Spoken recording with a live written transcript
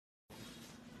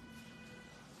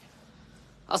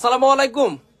আসসালামু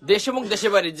আলাইকুম। দেশ এবং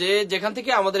দেশের বাইরে যেখান থেকে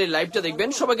আমাদের এই লাইভটা দেখবেন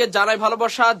সবাইকে জানাই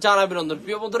ভালোবাসা, জানাই অভিনন্দন।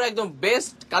 প্রিয় বন্ধুরা, একদম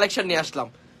বেস্ট কালেকশন নিয়ে আসলাম।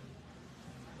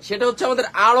 সেটা হচ্ছে আমাদের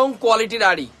আড়ং কোয়ালিটির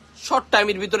আড়ি। শর্ট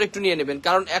টাইমের ভিতরে একটু নিয়ে নেবেন,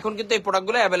 কারণ এখন কিন্তু এই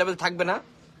প্রোডাক্টগুলো অ্যাভেলেবেল থাকবে না,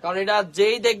 কারণ এটা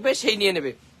যেই দেখবে সেই নিয়ে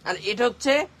নেবে। আর এটা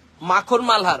হচ্ছে মাখন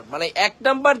মালহার, মানে এক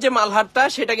নাম্বার যে মালহারটা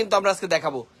সেটা কিন্তু আমরা আজকে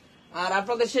দেখাবো। আর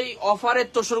আপনাদের সেই অফারের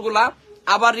তোষরগুলা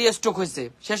আবার রিস্টক হয়েছে,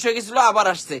 শেষ হয়ে গেছিল, আবার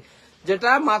আসছে,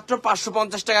 যেটা মাত্র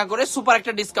 550 টাকা করে সুপার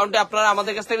একটা ডিসকাউন্টে আপনারা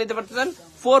আমাদের কাছ থেকে নিতে পারতেছেন।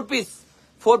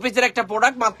 ফোর পিসের একটা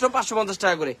প্রোডাক্ট মাত্র 550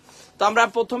 টাকা করে। তো আমরা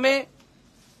প্রথমে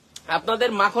আপনাদের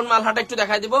মাখন মালহাটা একটু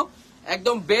দেখাই দিব।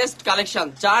 একদম বেস্ট কালেকশন,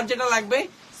 যার যেটা লাগবে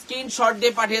স্ক্রিনশট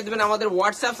দিয়ে পাঠিয়ে দেবেন আমাদের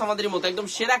হোয়াটসঅ্যাপ। আমাদের মতো একদম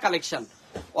সেরা কালেকশন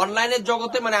অনলাইনের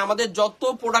জগতে, মানে আমাদের যত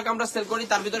প্রোডাক্ট আমরা সেল করি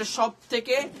তার ভিতরে সব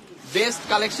থেকে বেস্ট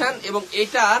কালেকশন। এবং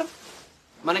এটার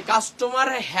মানে কাস্টমার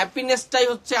হ্যাপিনেসটাই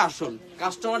হচ্ছে আসল।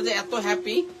 কাস্টমার যে এত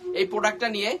হ্যাপি এই প্রোডাক্টটা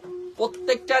নিয়ে।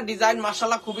 প্রত্যেকটা ডিজাইন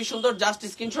মাশাআল্লাহ খুবই সুন্দর, জাস্ট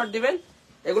স্ক্রিনশট দিবেন।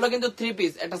 এগুলো কিন্তু 3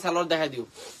 পিস, একটা সালোয়ার দেখাই দিও।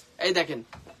 এই দেখেন,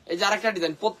 এই যে আরেকটা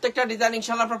ডিজাইন, প্রত্যেকটা ডিজাইন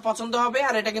ইনশাআল্লাহ আপনার পছন্দ হবে।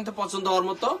 আর এটা কিন্তু পছন্দ হওয়ার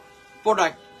মতো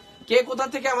প্রোডাক্ট। কে কোথা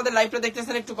থেকে আমাদের লাইভটা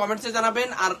দেখতেছেন একটু কমেন্টসে জানাবেন।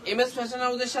 আর এমএস ফ্যাশন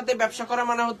হাউসের সাথে ব্যবসা করা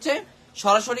মানে হচ্ছে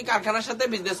সরাসরি কারখানার সাথে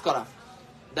বিজনেস করা।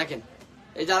 দেখেন,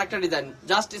 এই যে আরেকটা ডিজাইন,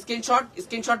 জাস্ট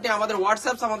স্ক্রিনশট নিয়ে আমাদের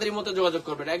হোয়াটসঅ্যাপ আমাদের মতো যোগাযোগ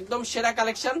করবেন। একদম সেরা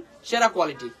কালেকশন, সেরা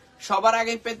কোয়ালিটি। সবার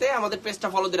আগে পেতে আমাদের পেজটা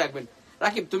ফলো দিয়ে রাখবেন।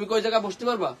 রাকিব, তুমি কই জায়গায় বসতে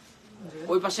পারবা?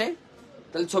 ওই পাশে,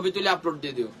 তাহলে ছবি তুলে আপলোড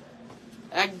দিয়ে দিও।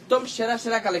 একদম সেরা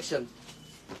সেরা কালেকশন।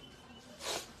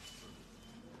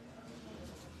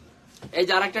 এই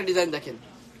যে আরেকটা ডিজাইন দেখেন,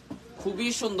 খুবই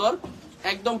সুন্দর,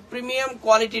 একদম প্রিমিয়াম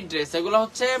কোয়ালিটির ড্রেস। এগুলো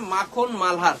হচ্ছে মাখন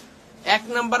মালহার, এক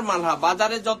নাম্বার মালহা।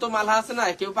 বাজারে যত মালহা আছে না,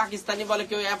 কেউ পাকিস্তানি বলে,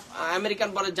 কেউ আমেরিকান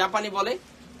বলে, জাপানি বলে,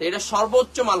 এটা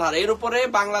সর্বোচ্চ মালহার। এর উপরে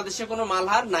বাংলাদেশে কোনো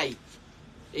মালহার নাই,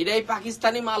 এটাই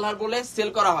পাকিস্তানি মালহার বলে সেল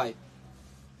করা হয়।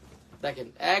 দেখেন,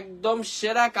 একদম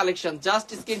সেরা কালেকশন, জাস্ট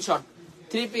স্ক্রিনশট।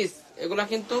 3 পিস, এগুলা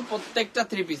কিন্তু প্রত্যেকটা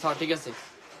 3 পিস। হ্যাঁ, ঠিক আছে।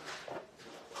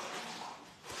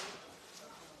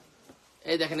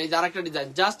 এই দেখেন, এই যে আরেকটা ডিজাইন,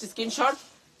 জাস্ট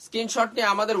স্ক্রিনশট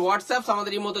নিয়ে আমাদের হোয়াটসঅ্যাপ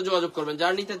আমাদের ইমোতে যোগাযোগ করবেন।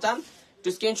 যারা নিতে চান একটু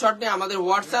স্ক্রিনশট নিয়ে আমাদের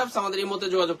হোয়াটসঅ্যাপ আমাদের ইমোতে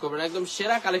যোগাযোগ করবেন। একদম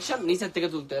সেরা কালেকশন, নিচের থেকে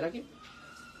তুলতে রাখি,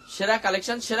 সেরা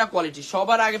কালেকশন, সেরা কোয়ালিটি।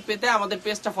 সবার আগে পেতে আমাদের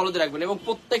পেজটা ফলো দিয়ে রাখবেন। এবং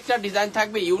প্রত্যেকটা ডিজাইন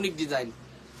থাকবে ইউনিক ডিজাইন।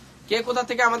 কে কোথা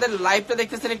থেকে আমাদের লাইভটা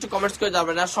দেখতেছেন একটু কমেন্টস করে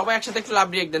যাবেন। আর সবাই একসাথে একটু লাভ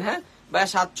রিয়েক্ট দেন। হ্যাঁ ভাই,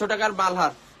 700 টাকার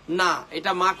মালহার না,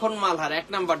 এটা মাখন মালহার, এক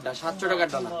নাম্বারটা 700 টাকার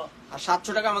ডালা। আর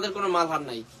 700 টাকা আমাদের কোনো মালহার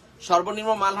নাই,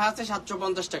 সর্বনিম্ন মালহা আছে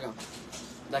 750 টাকা।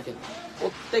 দেখেন,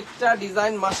 প্রত্যেকটা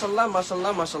ডিজাইন মাশাআল্লাহ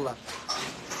মাশাআল্লাহ মাশাআল্লাহ।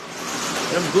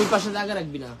 এরকম দুই পাশে জায়গা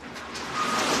রাখবি না।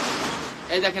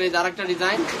 এই দেখেন, এই যে আরেকটা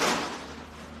ডিজাইন,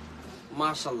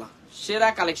 মাশাআল্লাহ সেরা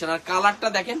কালেকশন। আর কালারটা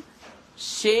দেখেন,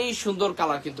 সেই সুন্দর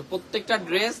কালার। কিন্তু প্রত্যেকটা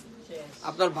ড্রেস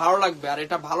আপনার ভালো লাগবে, আর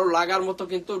এটা ভালো লাগার মতো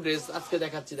কিন্তু ড্রেস আজকে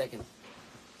দেখাচ্ছি। দেখেন,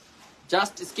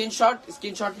 জাস্ট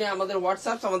স্ক্রিনশট নিয়ে আমাদের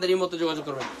হোয়াটসঅ্যাপ আমাদের এই মতো যোগাযোগ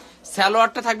করবেন।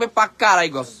 সালোয়ারটা থাকবে পাক্কা 2.5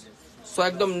 গজ। সো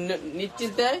একদম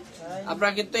নিশ্চিন্তে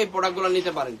আপনারা কিন্তু এই প্রোডাক্টগুলো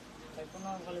নিতে পারেন।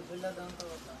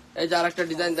 এই যে আরেকটা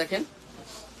ডিজাইন দেখেন,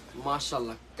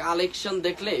 মাশাআল্লাহ কালেকশন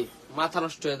দেখলে মাথা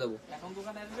নষ্ট হয়ে যাবে।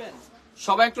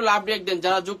 সবাই একটু লাভ রিয়েক্ট দেন,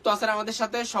 যারা যুক্ত আছেন আমাদের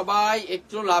সাথে সবাই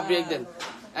একটু লাভ রিয়েক্ট দেন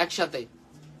একসাথে।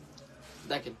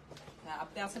 দেখেন,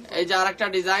 এই যে আরেকটা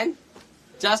ডিজাইন,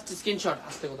 জাস্ট স্ক্রিনশট,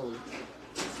 আস্তে কথা বলুন,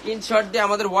 স্ক্রিনশট দিয়ে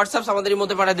আমাদের হোয়াটসঅ্যাপ আমাদের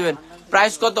মধ্যে পাঠিয়ে দিবেন।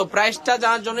 প্রাইস কত, প্রাইসটা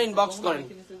জানার জন্য ইনবক্স করেন।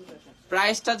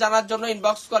 প্রাইসটা জানার জন্য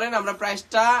ইনবক্স করেন। আমরা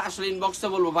প্রাইসটা আসলে ইনবক্সে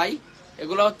বলবো ভাই।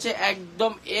 এগুলো হচ্ছে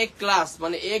একদম এ ক্লাস,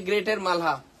 মানে এ গ্রেডের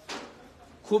মালহা,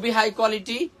 খুবই হাই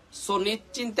কোয়ালিটি। সো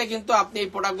নিশ্চিন্তে কিন্তু আপনি এই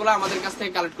প্রোডাক্টগুলো আমাদের কাছ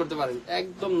থেকে কালেক্ট করতে পারেন।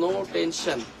 একদম নো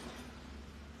টেনশন,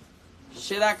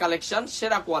 সেরা কালেকশন,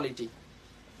 সেরা কোয়ালিটি,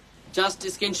 জাস্ট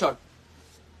স্ক্রিনশট।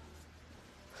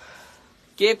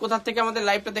 কে কোথা থেকে আমাদের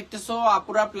লাইভটা দেখতেছো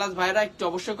আপুরা প্লাস ভাইরা একটু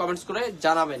অবশ্যই কমেন্টস করে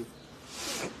জানাবেন।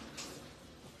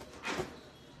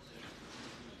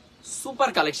 সুপার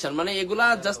কালেকশন, মানে এগুলা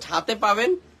জাস্ট হাতে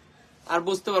পাবেন আর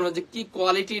বুঝতে পারবেন যে কি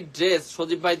কোয়ালিটির ড্রেস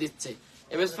সজীব ভাই দিচ্ছে।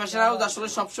 এমএস ফ্যাশন হাউস আসলে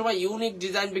সবসময় ইউনিক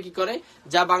ডিজাইন বিক্রি করে,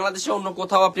 যা বাংলাদেশে অন্য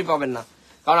কোথাও আপনি পাবেন না।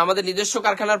 কারণ আমাদের নিজস্ব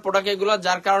কারখানার প্রোডাক্ট এগুলো,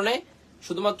 যার কারণে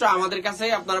শুধুমাত্র আমাদের কাছে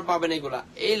আপনারা পাবেন এগুলা।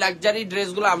 এই লাক্সারি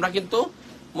ড্রেসগুলো আমরা কিন্তু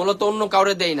মূলত অন্য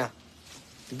কাউরে দেই না,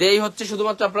 দেই হচ্ছে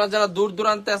শুধুমাত্র আপনারা যারা দূর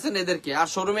দূরান্তে আছেন এদেরকে। আর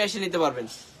শোরুমে এসে নিতে পারবেন।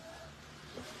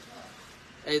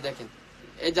 এই দেখেন,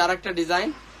 এই যার একটা ডিজাইন,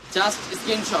 জাস্ট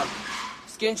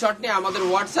স্ক্রিনশট নিয়ে আমাদের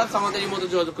হোয়াটসঅ্যাপ আমাদের এই মধ্যে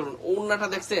যোগাযোগ করুন। ওন্নাটা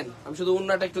দেখছেন, আমি শুধু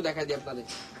ওন্নাটা একটু দেখাই দিই আপনাদের।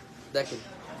 দেখেন,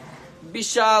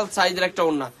 বিশাল সাইজের একটা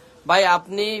ওন্না ভাই,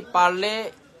 আপনি পারলে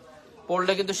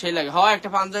পড়লে কিন্তু সেই লাগে। হয় একটা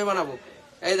পাঞ্জাবি বানাবো।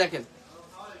 এই দেখেন,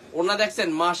 ওন্না দেখছেন,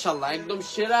 মাশাআল্লাহ একদম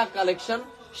সেরা কালেকশন,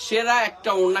 সেরা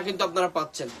একটা ওন্না কিন্তু আপনারা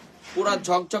পাচ্ছেন। পুরা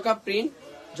ঝকঝকা প্রিন্ট,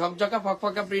 ঝকঝকা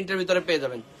ফকফকা প্রিন্টের ভিতরে পেয়ে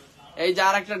যাবেন। এই যে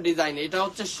আর একটা ডিজাইন, এটা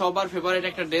হচ্ছে সবার ফেভারিট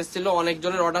একটা ড্রেস ছিল,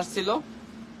 অনেকজনের অর্ডার ছিল,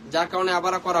 যার কারণে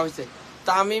আবার করা হয়েছে।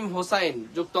 তামিম হোসাইন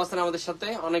যুক্ত আছেন আমাদের সাথে,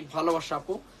 অনেক ভালোবাসা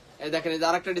আপু। এই দেখেন, এই যে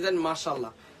আর একটা ডিজাইন,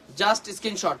 মাশাআল্লাহ। জাস্ট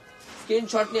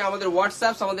স্ক্রিনশট নিয়ে আমাদের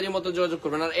হোয়াটসঅ্যাপ আমাদের এই মতো যোগাযোগ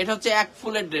করবেন। আর এটা হচ্ছে এক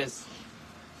ফুলের ড্রেস,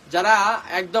 যারা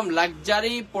একদম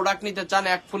লাক্সারি প্রোডাক্ট নিতে চান,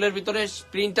 এক ফুলের ভিতরে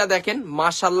প্রিন্টটা দেখেন,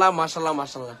 মাশাআল্লাহ মাশাআল্লাহ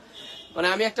মাশাআল্লাহ। মানে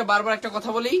আমি বারবার একটা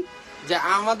কথা বলি যে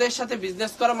আমাদের সাথে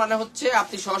বিজনেস করা মানে হচ্ছে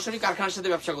আপনি সরাসরি কারখানার সাথে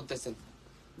ব্যবসা করতেছেন।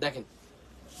 দেখেন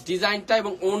ডিজাইনটা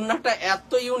এবং ওড়নাটা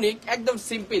এত ইউনিক,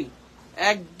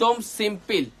 একদম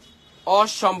সিম্পল,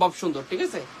 অসম্ভব সুন্দর। ঠিক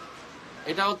আছে,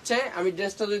 এটা হচ্ছে, আমি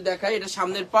ড্রেসটা যদি দেখাই, এটা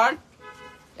সামনের পার্ট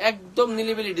একদম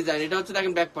নিলিবিলি ডিজাইন, এটা হচ্ছে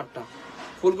দেখেন ব্যাক পার্টটা,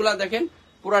 ফুলগুলা দেখেন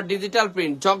পুরা ডিজিটাল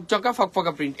প্রিন্ট, ঝকঝকা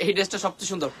ফকফকা প্রিন্ট। এই ড্রেসটা সবচেয়ে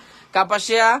সুন্দর।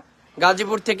 কাপাসিয়া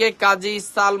গাজীপুর থেকে কাজী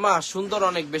সালমা, সুন্দর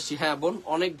অনেক বেশি। হ্যাঁ বোন,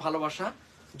 অনেক ভালোবাসা,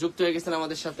 যুক্ত হয়ে গেছেন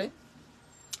আমাদের সাথে।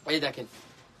 এই দেখেন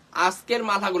আজকের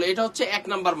মালহাগুলো, এটা হচ্ছে 1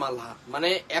 নাম্বার মালহা, মানে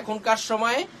এখনকার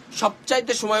সময়ে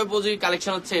সবচাইতে সময় উপযোগী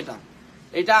কালেকশন হচ্ছে এটা।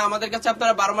 এটা আমাদের কাছে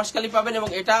আপনারা 12 মাস কালি পাবেন, এবং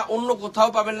এটা অন্য কোথাও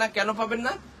পাবেন না। কেন পাবেন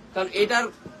না? কারণ এটার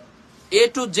A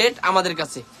to Z আমাদের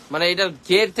কাছে, মানে এটার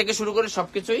ঘের থেকে শুরু করে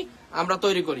সবকিছুই আমরা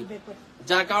তৈরি করি,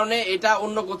 যার কারণে এটা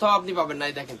অন্য কোথাও আপনি পাবেন না।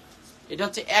 এই দেখেন, এটা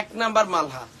হচ্ছে 1 নাম্বার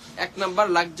মালহা, 1 নাম্বার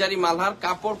লাক্সারি মালহার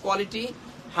কাপড় কোয়ালিটি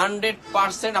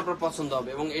 100% আপনার পছন্দ হবে,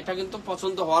 এবং এটা কিন্তু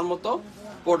পছন্দ হওয়ার মতো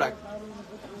প্রোডাক্ট।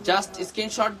 জাস্ট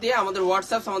স্ক্রিনশট দিয়ে আমাদের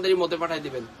হোয়াটসঅ্যাপ আমাদের এই মধ্যে পাঠিয়ে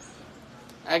দিবেন।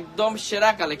 একদম সেরা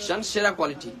কালেকশন, সেরা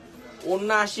কোয়ালিটি।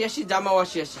 ওড়না 80-80, জামাও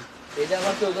 80-80। এটা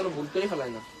আবার কেউ যেন ভুল করে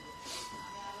ফেলায় না।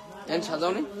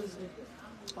 সাজাও নেই।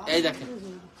 এই দেখেন,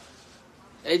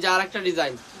 এই যে আর একটা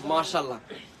ডিজাইন, মাশাআল্লাহ।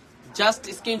 জাস্ট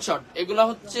স্ক্রিনশট, এগুলো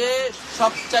হচ্ছে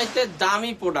সবচাইতে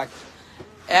দামি প্রোডাক্ট।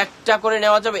 একটা করে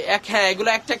নেওয়া যাবে, হ্যাঁ এগুলো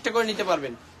একটা করে নিতে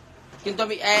পারবেন, কিন্তু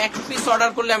আমি 1 পিস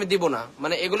অর্ডার করলে আমি দিব না।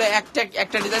 মানে এগুলো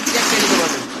একটা ডিজাইন থেকে একটা নিতে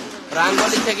পারবেন।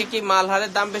 রাঙ্গলি থেকে কি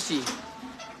মালহারের দাম বেশি?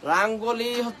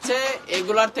 রাঙ্গলি হচ্ছে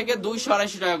এগুলার থেকে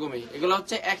 200-250 টাকা কমে। এগুলো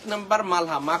হচ্ছে 1 নাম্বার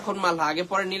মালহা, মাখন মালহা। আগে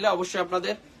পরে নিলে অবশ্যই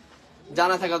আপনাদের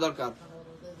জানা থাকা দরকার,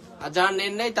 আর যারা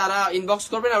নেন নাই তারা ইনবক্স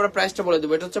করবেন, আমরা প্রাইসটা বলে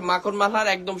দেবো। এটা হচ্ছে মাখন মালহার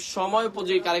একদম সময়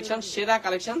উপযোগী কালেকশন,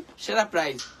 সেরা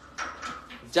প্রাইস।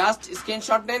 জাস্ট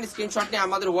স্ক্রিনশট নেন, স্ক্রিনশট নিয়ে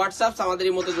আমাদের হোয়াটসঅ্যাপ আমাদের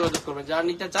এই মতো যোগাযোগ করবেন। যারা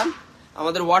নিতে চান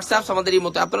আমাদের হোয়াটসঅ্যাপ আমাদের এই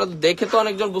মতো। আপনারা দেখে তো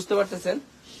অনেকজন বুঝতে পারতেছেন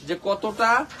যে কতটা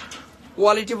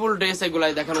কোয়ালিটিফুল ড্রেস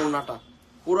এগুলাই। দেখেন ওড়নাটা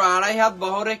পুরো 2.5 হাত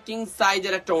বহরে কিং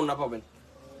সাইজের একটা ওড়না পাবেন।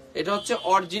 এটা হচ্ছে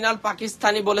অরিজিনাল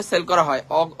পাকিস্তানি বলে সেল করা হয়,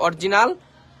 অরিজিনাল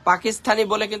পাকিস্তানি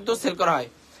বলে কিন্তু সেল করা হয়।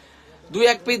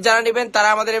 2-1 পিস যারা নেবেন তারা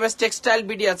আমাদের এমএস টেক্সটাইল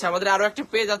বিডি আছে, আমাদের আরো একটা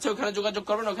পেজ আছে, ওখানে যোগাযোগ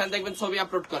করবেন। ওখানে দেখবেন ছবি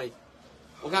আপলোড করে,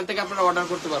 ওখান থেকে আপনারা অর্ডার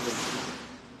করতে পারবেন।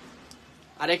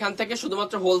 আর এখান থেকে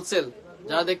শুধুমাত্র হোলসেল,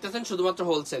 যারা দেখতেছেন শুধুমাত্র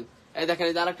হোলসেল। এই দেখেন,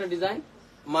 এই আরেকটা ডিজাইন,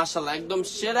 মাশাআল্লাহ, একদম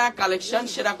সেরা কালেকশন,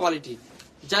 সেরা কোয়ালিটি।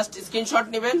 জাস্ট স্ক্রিনশট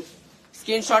নেবেন,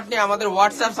 স্ক্রিনশট নিয়ে আমাদের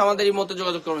হোয়াটসঅ্যাপ আমাদের এই মতো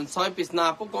যোগাযোগ করবেন। 6 পিস না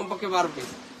আপু, কমপক্ষে 12 পিস।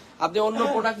 আপনি অন্য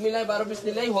প্রোডাক্ট মিলাই 12 পিস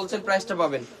নিলেই হোলসেল প্রাইসটা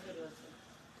পাবেন।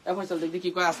 ফয়সাল দেখি কি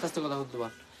কয়, আস্তে আস্তে কথা বলতে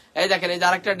পার। এই দেখেন, এই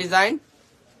আরেকটা ডিজাইন,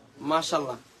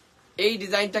 মাশাআল্লাহ। এই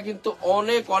ডিজাইনটা কিন্তু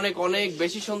অনেক অনেক অনেক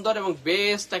বেশি সুন্দর এবং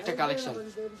বেস্ট একটা কালেকশন।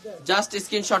 জাস্ট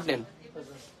স্ক্রিনশট নেন,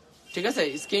 ঠিক আছে?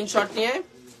 স্ক্রিনশট নিয়ে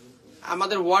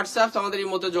আমাদের হোয়াটসঅ্যাপ আমাদের এই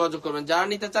মতো যোগাযোগ করবেন। যারা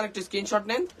নিতে চান একটু স্ক্রিনশট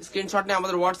নেন, স্ক্রিনশট নিয়ে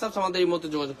আমাদের হোয়াটসঅ্যাপ আমাদের এই মতো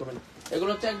যোগাযোগ করবেন।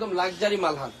 এগুলো হচ্ছে একদম লাক্সারি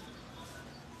মালহার।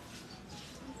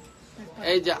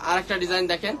 এই যে আরেকটা ডিজাইন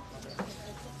দেখেন,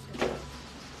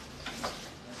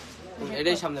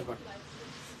 এটাই সামনের পার্ট।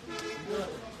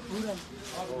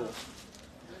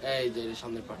 এই যে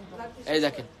সামনের পার্ট, এই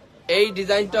দেখেন, এই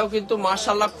ডিজাইনটাও কিন্তু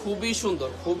মাশাআল্লাহ খুবই সুন্দর,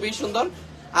 খুবই সুন্দর।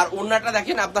 আর ওড়নাটা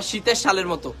দেখেন আপনার শীতের শালের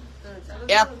মতো,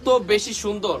 এত বেশি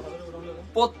সুন্দর।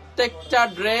 প্রত্যেকটা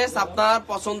ড্রেস আপনার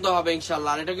পছন্দ হবে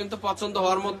ইনশাআল্লাহ। আর এটা কিন্তু পছন্দ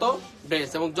হওয়ার মতো ড্রেস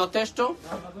এবং যথেষ্ট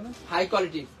হাই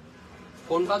কোয়ালিটি।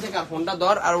 ফোনটা থেকে ফোনটা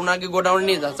ধর আর ওনাকে গোডাউনে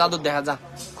নিয়ে যা, চাদর দেখা যা।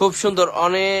 খুব সুন্দর।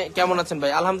 অনেক কেমন আছেন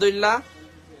ভাই? আলহামদুলিল্লাহ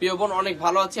প্রিয় বোন, অনেক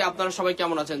ভালো আছি। আপনারা সবাই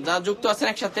কেমন আছেন? যারা যুক্ত আছেন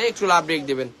একসাথে একটু লাভ ব্রেক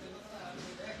দিবেন।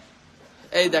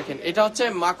 এই দেখেন, এটা হচ্ছে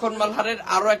মাখন মালহারের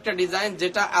আরো একটা ডিজাইন,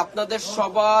 যেটা আপনাদের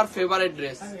সবার ফেভারিট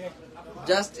ড্রেস।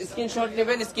 জাস্ট স্ক্রিনশট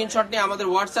নেবেন, স্ক্রিনশট নিয়ে আমাদের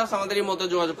হোয়াটসঅ্যাপ আমাদের এই মতো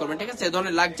যোগাযোগ করবেন, ঠিক আছে? এই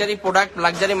ধরনের লাক্সারি প্রোডাক্ট,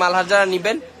 লাক্সারি মালহার যারা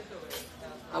নিবেন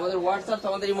আমাদের হোয়াটসঅ্যাপ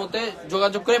আমাদের এই মতো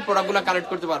যোগাযোগ করে প্রোডাক্টগুলো কালেক্ট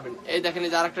করতে পারবেন। এই দেখেন,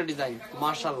 এই যে আরেকটা ডিজাইন,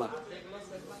 মাশাআল্লাহ,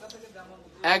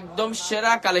 একদম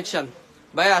সেরা কালেকশন।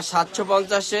 ভাইয়া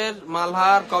 750-এর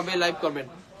মালহার কবে লাইভ করবেন?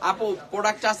 আপু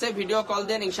প্রোডাক্ট আছে, ভিডিও কল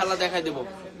দেন, ইনশাআল্লাহ দেখাই দেবো।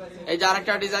 এই যে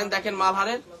আরেকটা ডিজাইন দেখেন,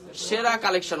 মালহারের সেরা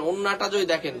কালেকশন। ওন্নাটা যদি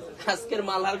দেখেন, আজকের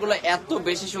মালহার গুলো এত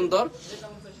বেশি সুন্দর,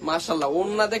 মাশাআল্লাহ।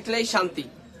 ওন্না দেখলেই শান্তি।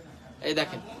 এই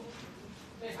দেখেন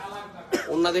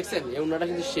ওন্না দেখছেন, এই ওন্নাটা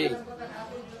কিন্তু সেই।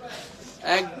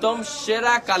 একদম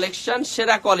সেরা কালেকশন,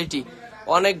 সেরা কোয়ালিটি,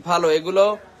 অনেক ভালো। এগুলো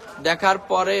দেখার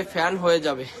পরে ফ্যান হয়ে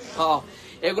যাবে।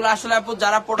 এগুলো আসলে আপু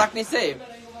যারা প্রোডাক্ট নিছে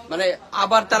মানে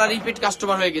আবার তারা রিপিট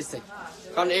কাস্টমার হয়ে গেছে,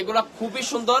 কারণ এগুলা খুবই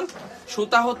সুন্দর।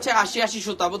 সুতা হচ্ছে ৮০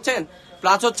 সুতা, বুঝছেন?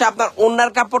 প্লাস হচ্ছে আপনার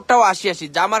ওড়নার কাপড়টাও ৮০,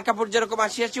 জামার কাপড় যেরকম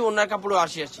 ৮০, ওড়নার কাপড়ও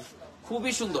 ৮০,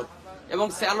 খুবই সুন্দর। এবং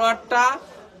সালোয়ারটা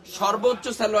সর্বোচ্চ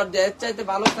সালোয়ার দেয়, এর চাইতে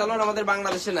ভালো সালোয়ার আমাদের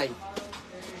বাংলাদেশে নাই।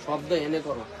 শব্দ এনে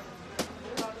করো।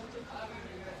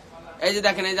 এই যে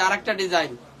দেখেন, এই যে আরেকটা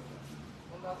ডিজাইন,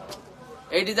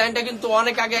 এই ডিজাইনটা কিন্তু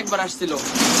অনেক আগে একবার আসছিল,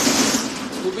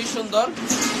 খুবই সুন্দর।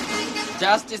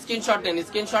 জাস্ট স্ক্রিনশট নেন,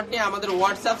 স্ক্রিনশট নিয়ে আমাদের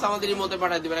হোয়াটসঅ্যাপ আমাদের মধ্যে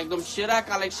পাঠিয়ে দিবেন। একদম সেরা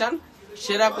কালেকশন,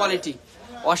 সেরা কোয়ালিটি,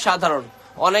 অসাধারণ।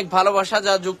 অনেক ভালোবাসা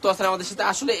যা যুক্ত আছেন আমাদের সাথে।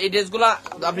 আসলে এই ড্রেসগুলা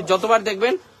আপনি যতবার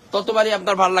দেখবেন ততবারই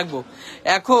আপনার ভালো লাগবে।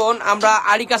 এখন আমরা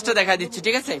আড়ি কাজটা দেখা দিচ্ছি,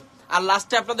 ঠিক আছে? আর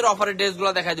লাস্টে আপনাদের অফারের ড্রেসগুলো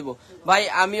দেখা দিব। ভাই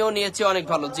আমিও নিয়েছি, অনেক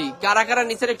ভালো। জি, কারা কারা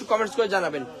নিছেন একটু কমেন্টস করে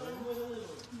জানাবেন।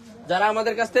 যারা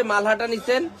আমাদের কাছ থেকে মালহাটা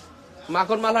নিছেন,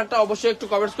 মাখন মালহাটা, অবশ্যই একটু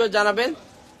কমেন্টস করে জানাবেন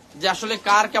যে আসলে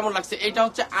কার কেমন লাগছে। এটা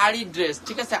হচ্ছে আড়ি ড্রেস,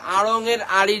 ঠিক আছে? আড়ং এর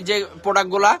আড়ির যে প্রোডাক্ট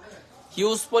গুলা,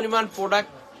 হিউজ পরিমাণ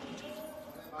প্রোডাক্ট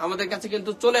আমাদের কাছে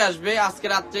কিন্তু চলে আসবে আজকে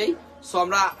রাত্রেই। সো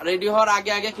আমরা রেডি হওয়ার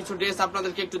আগে আগে কিছু ড্রেস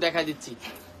আপনাদেরকে একটু দেখাই দিচ্ছি,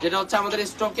 যেটা হচ্ছে আমাদের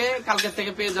স্টকে কালকে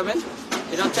থেকে পেয়ে যাবেন।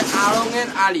 এটা হচ্ছে আড়ং এর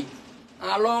আড়ি,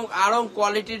 আড়ং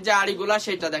কোয়ালিটির যে আড়িগুলা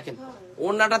সেটা দেখেন।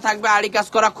 ওড়নাটা থাকবে আড়ি কাজ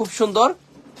করা, খুব সুন্দর।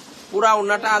 পুরা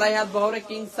ওড়নাটা ২.৫ হাত বহরে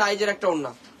কিং সাইজের একটা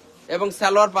ওড়না, এবং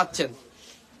সালোয়ার পাচ্ছেন।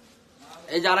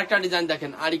 এই যে আরেকটা ডিজাইন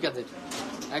দেখেন আড়ি কাজের,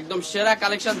 একদম সেরা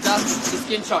কালেকশন। জাস্ট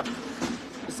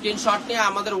স্ক্রিনশট নিয়ে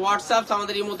আমাদের হোয়াটসঅ্যাপ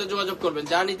আমাদের ইমোতে যোগাযোগ করবেন।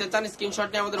 যারা নিতে চান স্ক্রিনশট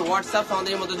নিয়ে আমাদের হোয়াটসঅ্যাপ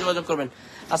আমাদের ইমোতে যোগাযোগ করবেন।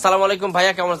 আসসালামু আলাইকুম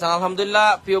ভাইয়া, কেমন আছেন? আলহামদুলিল্লাহ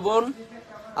প্রিয় বোন,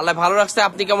 আল্লাহ ভালো রাখছে।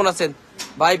 আপনি কেমন আছেন?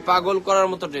 ভাই পাগল করার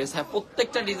মতো ড্রেস। হ্যাঁ,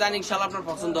 প্রত্যেকটা ডিজাইন ইনশাআল্লাহ আপনার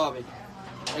পছন্দ হবে।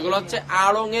 এগুলো হচ্ছে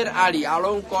আড়ং এর আড়ি,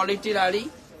 আড়ং কোয়ালিটির আড়ি,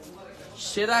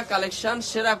 সেরা কালেকশন,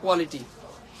 সেরা কোয়ালিটি।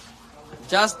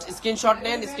 জাস্ট স্ক্রিনশট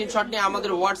নেন, স্ক্রিনশট নিয়ে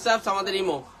আমাদের হোয়াটসঅ্যাপ আমাদের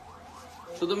ইমো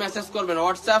শুধু মেসেজ করবেন।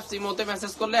 হোয়াটসঅ্যাপ ইমোতে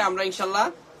মেসেজ করলে আমরা ইনশাল্লাহ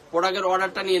প্রোডাক্টের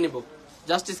অর্ডারটা নিয়ে নিব।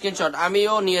 Just screenshot.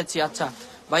 আমিও নিয়েছি। আচ্ছা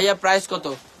ভাইয়া, প্রাইস কত?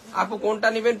 আপু কোনটা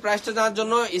নেবেন প্রাইসটা জানার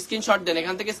জন্য স্ক্রিনশট দেন।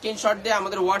 এখান থেকে স্ক্রিনশট দিয়ে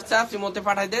আমাদের হোয়াটসঅ্যাপ ইমোতে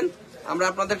পাঠাই দেন, আমরা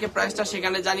আপনাদেরকে প্রাইসটা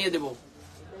সেখানে জানিয়ে দেব।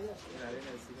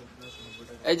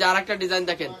 এই যে আরেকটা ডিজাইন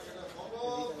দেখেন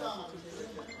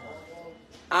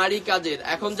আড়ি কাজের,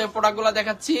 এখন যে প্রোডাক্ট গুলা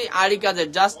দেখাচ্ছি আড়ি কাজের।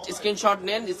 জাস্ট স্ক্রিনশট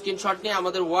নেন, স্ক্রিনশট নিয়ে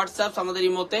আমাদের হোয়াটসঅ্যাপ আমাদের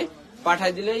ইমোতে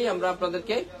পাঠাই দিলেই আমরা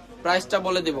আপনাদেরকে প্রাইসটা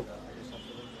বলে দেব।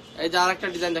 এই যে আরেকটা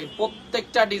ডিজাইন দেখেন,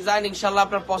 প্রত্যেকটা ডিজাইন ইনশাল্লাহ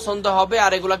আপনার পছন্দ হবে,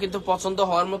 আর এগুলা কিন্তু পছন্দ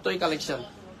হওয়ার মতোই কালেকশন।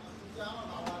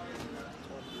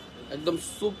 একদম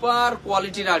সুপার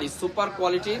কোয়ালিটির আড়ি, সুপার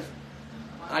কোয়ালিটির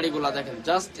আড়িগুলা দেখেন।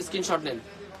 জাস্ট স্ক্রিনশট নেন,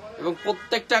 এবং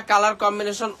প্রত্যেকটা কালার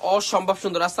কম্বিনেশন অসম্ভব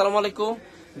সুন্দর। আসসালামু আলাইকুম,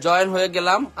 জয়েন হয়ে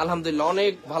গেলাম, আলহামদুলিল্লাহ।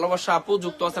 অনেক ভালোবাসা আপু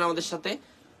যুক্ত আছেন আমাদের সাথে।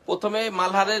 প্রথমে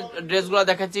মালহারের ড্রেসগুলো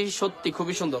দেখাচ্ছি, সত্যি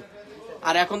খুবই সুন্দর।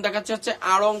 আর এখন দেখাচ্ছি হচ্ছে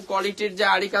আড়ং কোয়ালিটির যে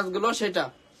আড়ি কাজগুলো, সেটা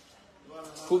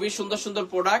খুবই সুন্দর সুন্দর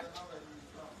প্রোডাক্ট।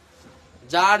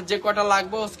 যার যে কটা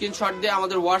লাগবে স্ক্রিনশট দিয়ে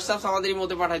আমাদের হোয়াটসঅ্যাপ আমাদের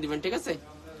মধ্যে পাঠিয়ে দিবেন, ঠিক আছে?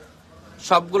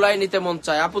 সবগুলাই নিতে মন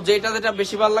চায় আপু, যেটা যেটা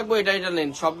বেশি ভালো লাগবে এটা এটা নেন।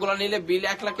 সবগুলা নিলে বিল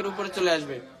 ১ লাখের উপরে চলে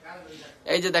আসবে।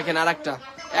 এই যে দেখেন আরেকটা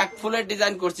এক ফুলের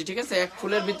ডিজাইন করছি, ঠিক আছে? এক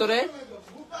ফুলের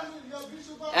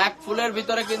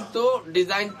ভিতরে কিন্তু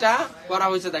ডিজাইনটা করা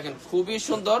হয়েছে, দেখেন খুবই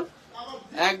সুন্দর।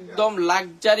 একদম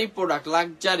লাক্সারি প্রোডাক্ট,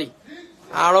 লাক্সারি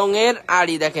আড়ং এর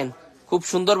আড়ি দেখেন, খুব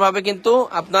সুন্দর ভাবে কিন্তু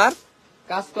আপনার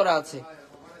কাজ করা আছে।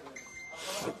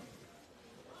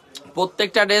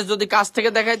 প্রত্যেকটা ড্রেস যদি কাছ থেকে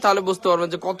দেখাই তাহলে বুঝতে পারবেন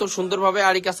যে কত সুন্দরভাবে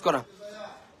আড়ি কাজ করা।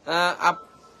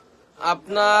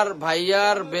 আপনার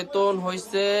ভাইয়ার বেতন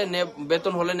হয়েছে,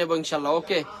 বেতন হলে নেব ইনশাল্লাহ।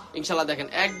 ওকে ইনশাল্লাহ। দেখেন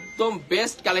একদম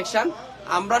বেস্ট কালেকশন।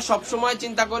 আমরা সবসময়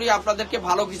চিন্তা করি আপনাদেরকে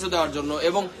ভালো কিছু দেওয়ার জন্য,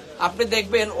 এবং আপনি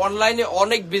দেখবেন অনলাইনে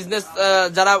অনেক বিজনেস,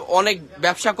 যারা অনেক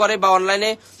ব্যবসা করে বা অনলাইনে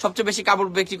সবচেয়ে বেশি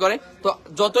কাপড় বিক্রি করে, তো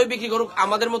যতই বিক্রি করুক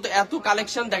আমাদের মতো এত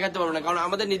কালেকশন দেখাতে পারবে না, কারণ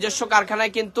আমাদের নিজস্ব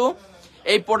কারখানায় কিন্তু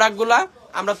এই প্রোডাক্টগুলা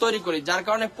আমরা তৈরি করি, যার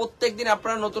কারণে প্রত্যেকদিন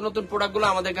আপনারা নতুন নতুন প্রোডাক্টগুলো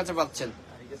আমাদের কাছে পাচ্ছেন।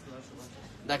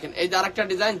 দেখেন এই যে আরেকটা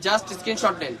ডিজাইন, জাস্ট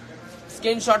স্ক্রিনশট নেন,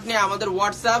 স্ক্রিনশট নিয়ে আমাদের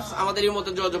হোয়াটসঅ্যাপ আমাদের এই মতো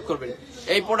যোগাযোগ করবেন।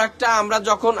 এই প্রোডাক্টটা আমরা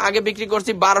যখন আগে বিক্রি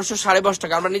করছি ১২০০ ১৫০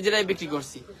 টাকা, আমরা নিজেরাই বিক্রি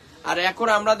করছি, আর এখন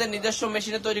আমাদের নিজস্ব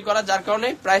মেশিনে তৈরি করা, যার কারণে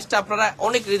প্রাইসটা আপনারা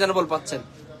অনেক রিজনেবল পাচ্ছেন।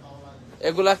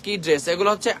 এগুলা কি ড্রেস? এগুলো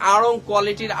হচ্ছে আড়ং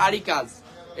কোয়ালিটির আড়ি কাজ।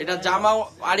 এটা জামাও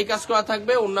আড়ি কাজ করা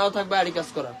থাকবে, ওড়নাও থাকবে আড়ি কাজ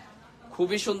করা,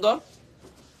 খুবই সুন্দর।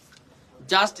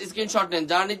 জাস্ট স্ক্রিনশট নেন,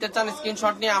 যারা নিতে চান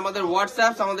স্ক্রিনশট নিয়ে আমাদের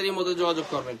হোয়াটসঅ্যাপ আমাদের এই মধ্যে যোগাযোগ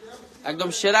করবেন। একদম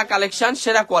সেরা কালেকশন,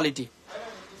 সেরা কোয়ালিটি।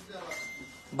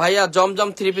 ভাইয়া জমজম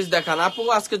 3 পিস দেখান। আপু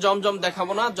আজকে জমজম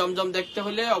দেখাবো না, জমজম দেখতে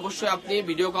হলে অবশ্যই আপনি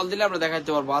ভিডিও কল দিলে আমরা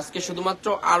দেখাতে পারবো। আজকে শুধুমাত্র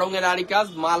আড়ং এর আড়ি কাজ,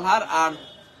 মালহার আর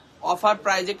অফার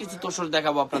প্রাইজে কিছু তোষর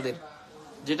দেখাবো আপনাদের,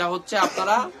 যেটা হচ্ছে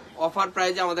আপনারা অফার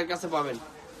প্রাইজে আমাদের কাছে পাবেন।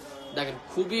 দেখেন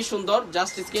খুবই সুন্দর,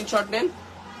 জাস্ট স্ক্রিনশট নেন,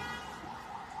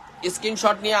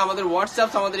 স্ক্রিনশট নিয়ে আমাদের হোয়াটসঅ্যাপ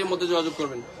আমাদের এর মধ্যে যোগাযোগ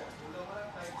করবেন।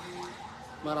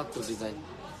 মারাত্মক ডিজাইন,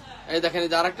 এই দেখেন এই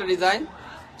যে আরেকটা ডিজাইন,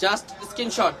 জাস্ট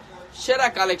স্ক্রিনশট। সেরা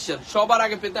কালেকশন সবার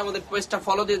আগে পেতে আমাদের পেজটা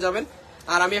ফলো দিয়ে যাবেন।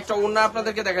 আর আমি একটা ওড়না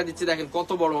আপনাদেরকে দেখা দিচ্ছি, দেখেন কত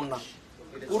বড় ওড়না,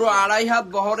 পুরো 2.5 হাত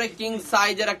বহরে কিং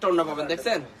সাইজের একটা ওড়না পাবেন।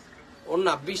 দেখছেন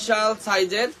ওড়না, বিশাল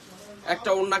সাইজের একটা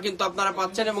ওড়না কিন্তু আপনারা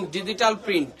পাচ্ছেন, এবং ডিজিটাল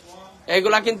প্রিন্ট,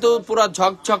 এগুলা কিন্তু পুরো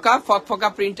ঝকঝকা ফকফকা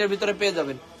প্রিন্টের ভিতরে পেয়ে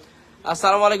যাবেন।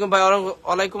 আসসালামু আলাইকুম ভাই।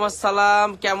 ওয়ালাইকুম আসসালাম,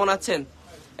 কেমন আছেন?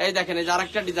 এই দেখেন এই যে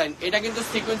আরেকটা ডিজাইন, এটা কিন্তু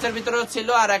সিকোয়েন্সের ভিতরেও ছিল,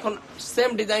 আর এখন সেম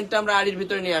ডিজাইনটা আমরা আড়ির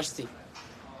ভিতরে নিয়ে আসছি।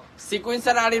 সিকোয়েন্স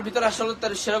আর আড়ির ভিতরে আসলে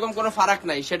তার সেরকম কোনো ফারাক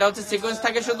নাই, সেটা হচ্ছে সিকোয়েন্স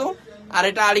থাকে শুধু, আর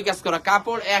এটা আড়ি কাজ করা,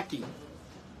 কাপড় একই।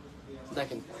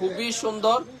 দেখেন খুবই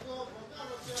সুন্দর,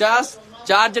 জাস্ট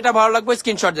যার যেটা ভালো লাগবে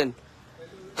স্ক্রিনশট দেন।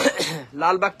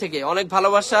 লালবাগ থেকে অনেক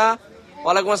ভালোবাসা।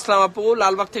 ওয়ালাইকুম আসসালাম আপু,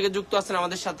 লালবাগ থেকে যুক্ত আছেন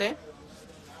আমাদের সাথে।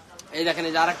 এই দেখেন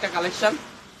এই যে আরেকটা কালেকশন,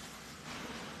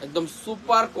 একদম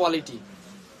সুপার কোয়ালিটি।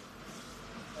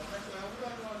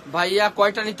 ভাইয়া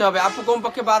কয়টা নিতে হবে? আপু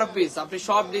কমপক্ষে 12 পিস। আপনি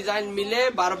সব ডিজাইন মিলে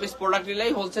 12 পিস প্রোডাক্ট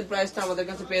নিলেই হোলসেল প্রাইসটা আমাদের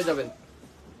কাছে পেয়ে যাবেন।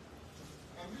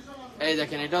 এই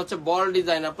দেখেন এটা হচ্ছে বল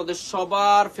ডিজাইন, আপনাদের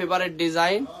সবার ফেভারিট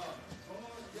ডিজাইন,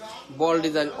 বল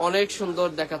ডিজাইন অনেক সুন্দর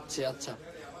দেখাচ্ছে। আচ্ছা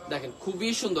দেখেন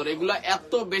খুবই সুন্দর, এগুলা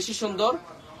এত বেশি সুন্দর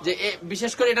যে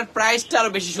বিশেষ করে এটার প্রাইসটা আরো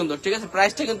বেশি সুন্দর। ঠিক আছে,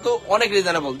 প্রাইসটা কিন্তু অনেক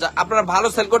রিজনেবল, যা আপনারা ভালো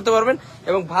সেল করতে পারবেন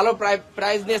এবং ভালো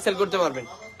প্রাইস নিয়ে সেল করতে পারবেন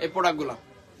এই প্রোডাক্টগুলো।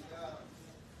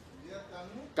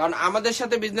 কারণ আমাদের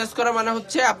সাথে বিজনেস করা মানে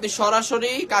হচ্ছে আপনি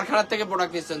সরাসরি কারখানা থেকে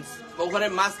প্রোডাক্ট নিচ্ছেন, ওখানে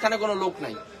মাঝখানে কোনো লোক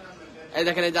নাই। এই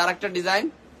দেখেন এই যে আরেকটা ডিজাইন,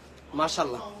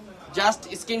 মাশাআল্লাহ। জাস্ট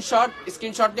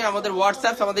স্ক্রিনশট নিয়ে আমাদের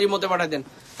হোয়াটসঅ্যাপ আমাদের ইমোতে পাঠিয়ে দেন।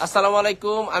 আসসালামু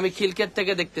আলাইকুম, আমি খিলক্ষেত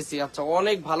থেকে দেখতেছি। আচ্ছা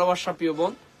অনেক ভালোবাসা প্রিয়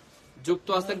বোন, যুক্ত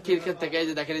আছেন খিলক্ষেত থেকে। এই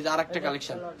যে দেখেন এই যে আরেকটা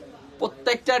কালেকশন,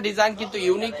 প্রত্যেকটা ডিজাইন কিন্তু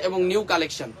ইউনিক এবং new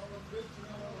collection,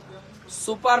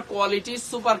 super quality,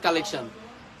 super collection.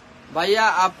 ভাইয়া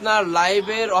আপনার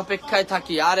লাইভের অপেক্ষায়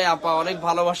থাকি। আরে আপা অনেক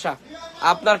ভালোবাসা,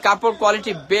 আপনার কাপড়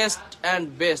কোয়ালিটি বেস্ট এন্ড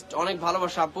বেস্ট, অনেক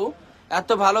ভালোবাসা আপু। এত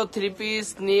ভালো 3 পিস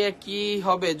নিয়ে কি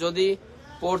হবে যদি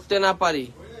পড়তে না পারি?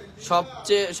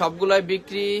 সবগুলাই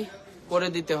বিক্রি করে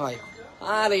দিতে হয়।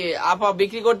 আরে আপা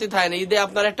বিক্রি করতে থাকে না, ঈদে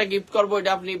আপনার একটা গিফট করবো,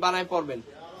 এটা আপনি বানায় পড়বেন।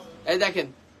 এই দেখেন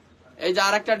এই যে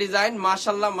আরেকটা ডিজাইন,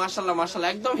 মাশাআল্লাহ মাশাআল্লাহ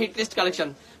মাশাআল্লাহ, একদম হিট লিস্ট কালেকশন।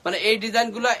 মানে এই ডিজাইন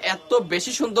গুলো এত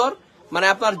বেশি সুন্দর, মানে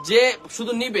আপনার যে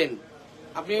শুধু নিবেন,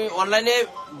 আপনি অনলাইনে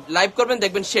লাইভ করবেন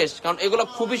দেখবেন শেষ, কারণ এগুলো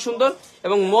খুবই সুন্দর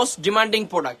এবং মোস্ট ডিমান্ডিং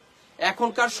প্রোডাক্ট।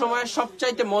 এখনকার সময়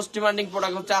সবচাইতে মোস্ট ডিমান্ডিং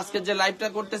প্রোডাক্ট হচ্ছে আজকে যে লাইভটা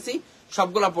করতেছি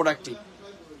সবগুলা প্রোডাক্টই।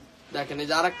 দেখেন এই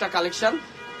যে আরেকটা কালেকশন,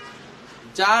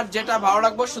 যার যেটা ভালো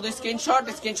লাগবে শুধু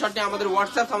স্ক্রিনশট নিয়ে আমাদের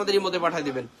হোয়াটসঅ্যাপ আমাদের ইমোতে পাঠিয়ে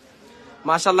দিবেন।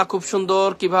 মাশাআল্লাহ খুব সুন্দর,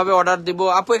 কিভাবে অর্ডার দিব?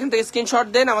 আপু এখান থেকে স্ক্রিনশট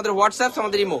দেন, আমাদের হোয়াটসঅ্যাপ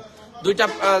আমাদের ইমো,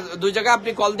 দুই জায়গায়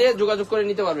আপনি কল দিয়ে যোগাযোগ করে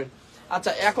নিতে পারবেন।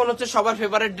 আচ্ছা এখন হচ্ছে সবার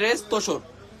ফেভারিট ড্রেস তোষর,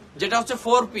 যেটা হচ্ছে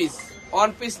 4 পিস,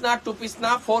 1 পিস না 2 পিস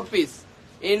না 4 পিস,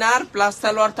 ইনার প্লাস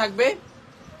সালোয়ার থাকবে।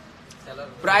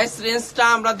 প্রাইস রেঞ্জটা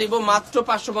আমরা দিব মাত্র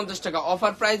 550 টাকা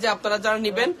অফার প্রাইজে। আপনারা যারা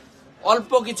নিবেন,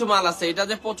 অল্প কিছু মাল আছে, এটা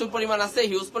যে প্রচুর পরিমাণ আছে,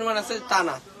 হিউজ পরিমাণ আছে তা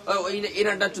না।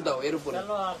 ইনারটা একটু দাও, এর উপরে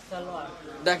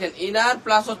দেখেন ইনার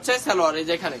প্লাস হচ্ছে সালোয়ার, এই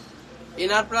যেখানে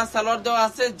ইনার প্লাস সালোয়ার দেওয়া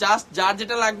আছে। জাস্ট যার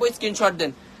যেটা লাগবে স্ক্রিনশট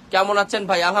দেন। কেমন আছেন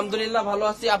ভাই? আলহামদুলিল্লাহ ভালো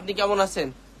আছি, আপনি কেমন আছেন?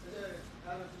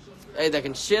 এই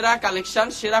দেখেন সেরা কালেকশন,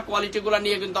 সেরা কোয়ালিটি গুলা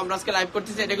নিয়ে কিন্তু আমরা আজকে লাইভ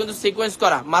করতেছি। এটা কিন্তু সিকোয়েন্স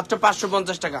করা, মাত্র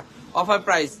 550 টাকা অফার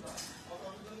প্রাইস।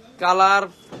 কালার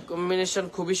কম্বিনেশন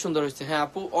খুবই সুন্দর হয়েছে। হ্যাঁ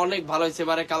আপু অনেক ভালো হয়েছে,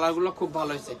 এবারে কালার গুলো খুব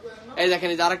ভালো হয়েছে। এই দেখেন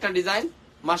এই যে আরেকটা ডিজাইন,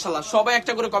 মাশাআল্লাহ। সবাই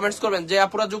একটা করে কমেন্টস করবেন যে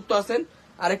আপুরা যুক্ত আছেন,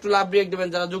 আর একটু লাভ রিয়েক্ট দিবেন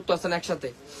যারা যুক্ত আছেন একসাথে।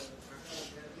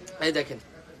 এই দেখেন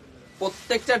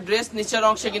প্রত্যেকটা ড্রেস নিচের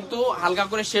অংশে কিন্তু হালকা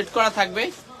করে শেড করা থাকবে,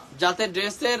 যাতে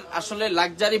ড্রেসের আসলে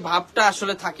লাক্সারি ভাবটা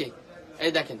আসলে থাকে।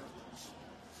 এই দেখেন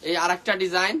এই আরেকটা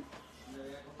ডিজাইন,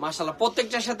 মাশাআল্লাহ।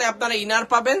 প্রত্যেকটার সাথে আপনারা ইনার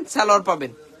পাবেন, সালোয়ার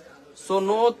পাবেন। So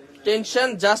no tension,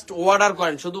 just order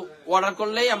করেন, শুধু অর্ডার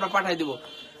করলেই আমরা পাঠিয়ে দিব।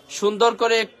 সুন্দর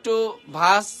করে একটু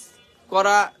ভাঁজ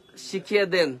করা শিখিয়ে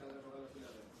দেন,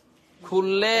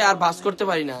 খুললে আর ভাঁজ করতে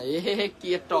পারি না। কি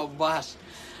একটা অভ্যাস।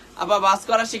 আবার ভাঁজ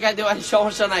করা শিখাইতে পারি,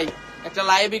 সমস্যা নাই, একটা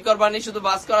লাইভই করবানি শুধু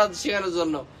ভাঁজ করা শেখানোর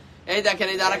জন্য। এই দেখেন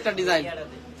এই যে আরেকটা ডিজাইন,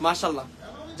 মাশাআল্লাহ।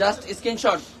 জাস্ট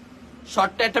স্ক্রিনশট,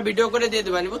 শর্টটা একটা ভিডিও করে দিয়ে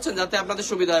দেবেন, বুঝছেন, যাতে আপনাদের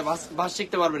সুবিধা হয়, ভাঁজ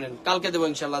শিখতে পারবেন। কালকে দেবো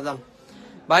ইনশাল্লাহ। যান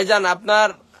ভাইজান, আপনার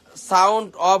সাউন্ড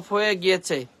অফ হয়ে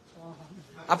গিয়েছে।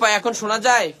 আপা এখন শোনা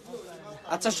যায়?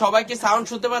 আচ্ছা সবাই কি সাউন্ড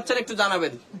শুনতে পাচ্ছেন একটু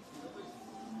জানাবেন।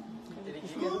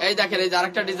 এই দেখেন এই যে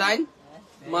আরেকটা ডিজাইন,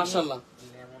 মাশাআল্লাহ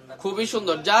খুবই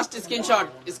সুন্দর। জাস্ট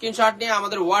স্ক্রিনশট নিয়ে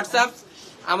আমাদের হোয়াটসঅ্যাপ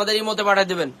আমাদের এই মধ্যে পাঠিয়ে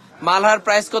দিবেন। মালহার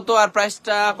প্রাইস কত আর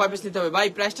প্রাইসটা কয় পিস নিতে হবে? ভাই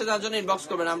প্রাইসটা যার জন্য ইনবক্স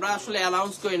করবেন, আমরা আসলে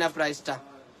অ্যানাউন্স করি না প্রাইসটা।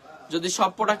 যদি সব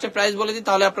প্রোডাক্টের প্রাইস বলে দিই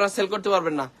তাহলে আপনারা সেল করতে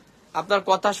পারবেন না। আপনার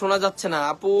কথা শোনা যাচ্ছে না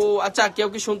আপু। আচ্ছা কেউ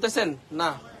কি শুনতেছেন? না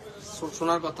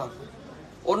শোনার কথা।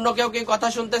 অন্য কেউ কি কথা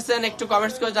শুনতেছেন একটু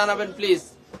কমেন্টস করে জানাবেন প্লিজ।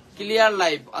 Clear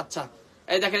live. আচ্ছা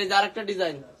এই দেখেন এই যে আরেকটা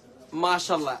ডিজাইন,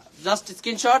 মাশাআল্লাহ। জাস্ট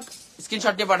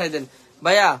স্ক্রিনশট নিয়ে পাঠিয়ে দেন।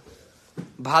 ভাইয়া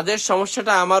ভাঁজের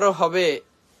সমস্যাটা আমারও হবে,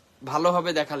 ভালো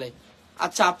হবে দেখালে।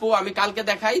 আচ্ছা আপু আমি কালকে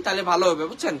দেখাই তাহলে ভালো হবে,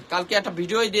 বুঝছেন? কালকে একটা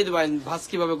ভিডিওই দিয়ে দেবেন ভাঁজ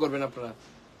কিভাবে করবেন আপনারা।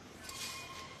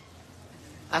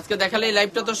 আজকে দেখালে এই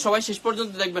লাইভটা তো সবাই শেষ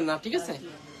পর্যন্ত দেখবেন না, ঠিক আছে?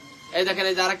 এই দেখেন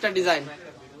এই যে আরেকটা ডিজাইন,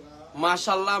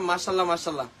 মাশাআল্লাহ মাশাআল্লাহ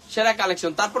মাশাআল্লাহ, সেরা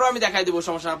কালেকশন। তারপরে আমি দেখাই দিব,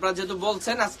 সমস্যা আপনারা যেহেতু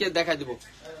বলছেন আজকে দেখাই দিব।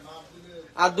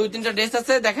 আর 2-3টা ড্রেস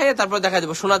আছে দেখাই, তারপর দেখাই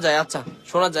দিব। শোনা যায়? আচ্ছা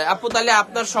শোনা যায় আপু, তাহলে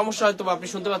আপনার সমস্যা হয়তো আপনি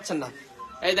শুনতে পাচ্ছেন না।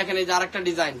 এই দেখেন এই যে আরেকটা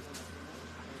ডিজাইন,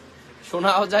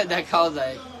 শোনাও যায় দেখাও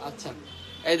যায়। আচ্ছা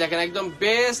এই দেখেন একদম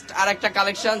বেস্ট আরেকটা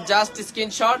কালেকশন। জাস্ট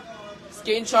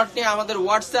স্ক্রিনশট নিয়ে আমাদের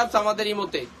হোয়াটসঅ্যাপ আমাদের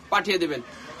ইমোতে পাঠিয়ে দিবেন।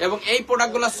 এবং এই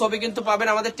প্রোডাক্টগুলোর ছবি কিন্তু পাবেন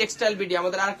আমাদের টেক্সটাইল বিডি,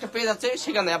 আমাদের আরেকটা পেজ আছে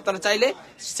সেখানে। আপনারা চাইলে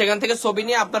সেখান থেকে ছবি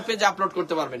নিয়ে আপনার পেজে আপলোড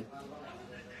করতে পারবেন,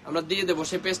 আমরা দিয়ে দেবো।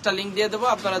 সেই পেজটা লিঙ্ক দিয়ে দেবো,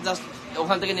 আপনারা জাস্ট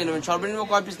ওখান থেকে নিয়ে নেবেন। সর্বনিম্ন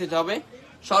কয় পিস নিতে হবে?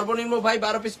 সর্বনিম্ন ভাই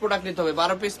 12 পিস প্রোডাক্ট নিতে হবে।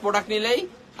 12 পিস প্রোডাক্ট নিলেই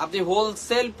আপনি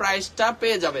হোলসেল প্রাইসটা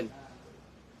পেয়ে যাবেন।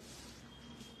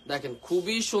 দেখেন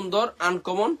খুবই সুন্দর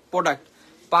আনকমন প্রোডাক্ট,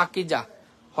 পাকিজা।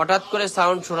 হঠাৎ করে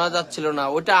সাউন্ড শোনা যাচ্ছিল না,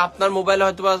 ওটা আপনার মোবাইলে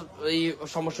হয়তো এই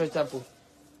সমস্যা হয়েছে আপু,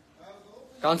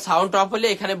 কারণ সাউন্ড অফ হলে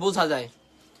এখানে বোঝা যায়।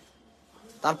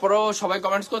 তারপরেও সবাই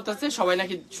কমেন্টস করতেছে সবাই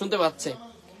নাকি শুনতে পাচ্ছে।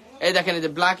 এই দেখেন এই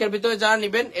যে ব্ল্যাকের ভিতরে যারা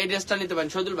নিবেন এই ড্রেসটা নিতে পারেন।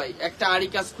 শহীদুল ভাই একটা আড়ি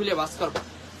কাজ খুলে বাস করবো।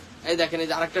 এই দেখেন এই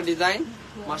যে আরেকটা ডিজাইন,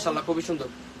 মাশাআল্লাহ খুবই সুন্দর।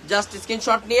 জাস্ট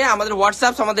স্ক্রিনশট নিয়ে আমাদের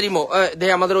হোয়াটসঅ্যাপ আমাদের ইমো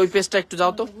দেখে আমাদের ওই পেজটা একটু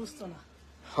যাও তো।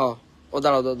 হ্যাঁ ও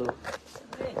দাঁড়াও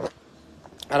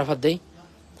আরাফাত দেই।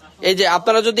 এই যে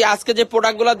আপনারা যদি আজকে যে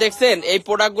প্রোডাক্ট গুলা দেখছেন এই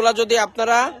প্রোডাক্ট গুলা যদি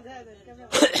আপনারা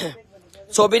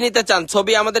ছবি নিতে চান,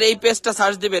 ছবি আমাদের এই পেজটা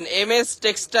সার্চ দিবেন, MS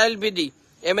textile BD,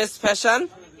 MS fashion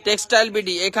textile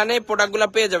BD, এখানে প্রোডাক্ট গুলা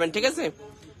পেয়ে যাবেন, ঠিক আছে?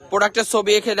 প্রোডাক্টের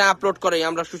ছবি এখানে আপলোড করে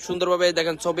আমরা সুন্দরভাবে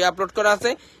দেখেন ছবি আপলোড করা আছে,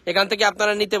 এখান থেকে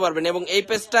আপনারা নিতে পারবেন। এবং এই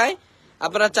পেজটায়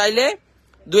আপনারা চাইলে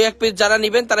 2-1 পিস যারা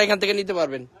নিবেন তারা এখান থেকে নিতে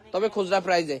পারবেন, তবে খুচরা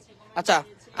প্রাইজে। আচ্ছা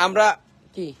আমরা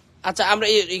কি, আচ্ছা আমরা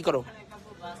ই করো,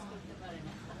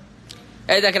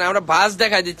 এই দেখেন আমরা ভাঁজ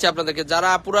দেখাই দিচ্ছি আপনাদেরকে। যারা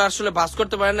পুরো আসলে ভাঁজ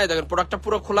করতে পারেন না, দেখেন প্রোডাক্টটা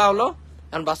পুরো খোলা হলো,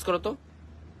 এখন ভাঁজ করো তো।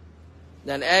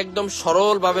 দেখেন একদম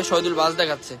সরল ভাবে শহীদুল ভাঁজ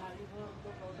দেখাচ্ছে।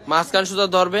 মাঝখান সুতা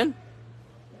ধরবেন,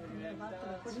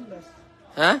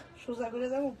 হ্যাঁ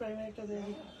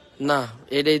না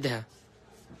এটাই দেখা।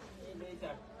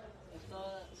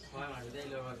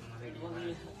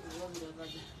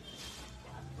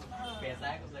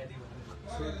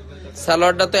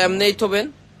 সালোয়ারটা তো এমনিই থবেন,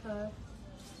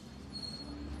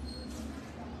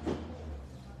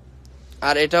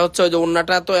 আর এটা হচ্ছে ওই যে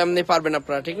ওন্নাটা তো এমনি পারবেন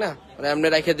আপনারা, ঠিক না? এমনি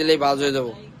রেখে দিলেই ভাঁজ হয়ে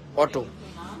যাবো অটো।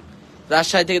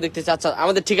 রাজশাহী থেকে দেখতেছি। আচ্ছা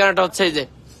আমাদের ঠিকানাটা হচ্ছে এই যে,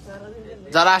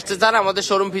 যারা আসতে চান আমাদের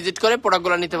শোরুম ভিজিট করে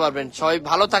প্রোডাক্টগুলো নিতে পারবেন। সবাই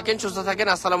ভালো থাকেন, সুস্থ থাকেন।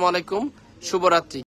 আসসালামু আলাইকুম, শুভরাত্রি।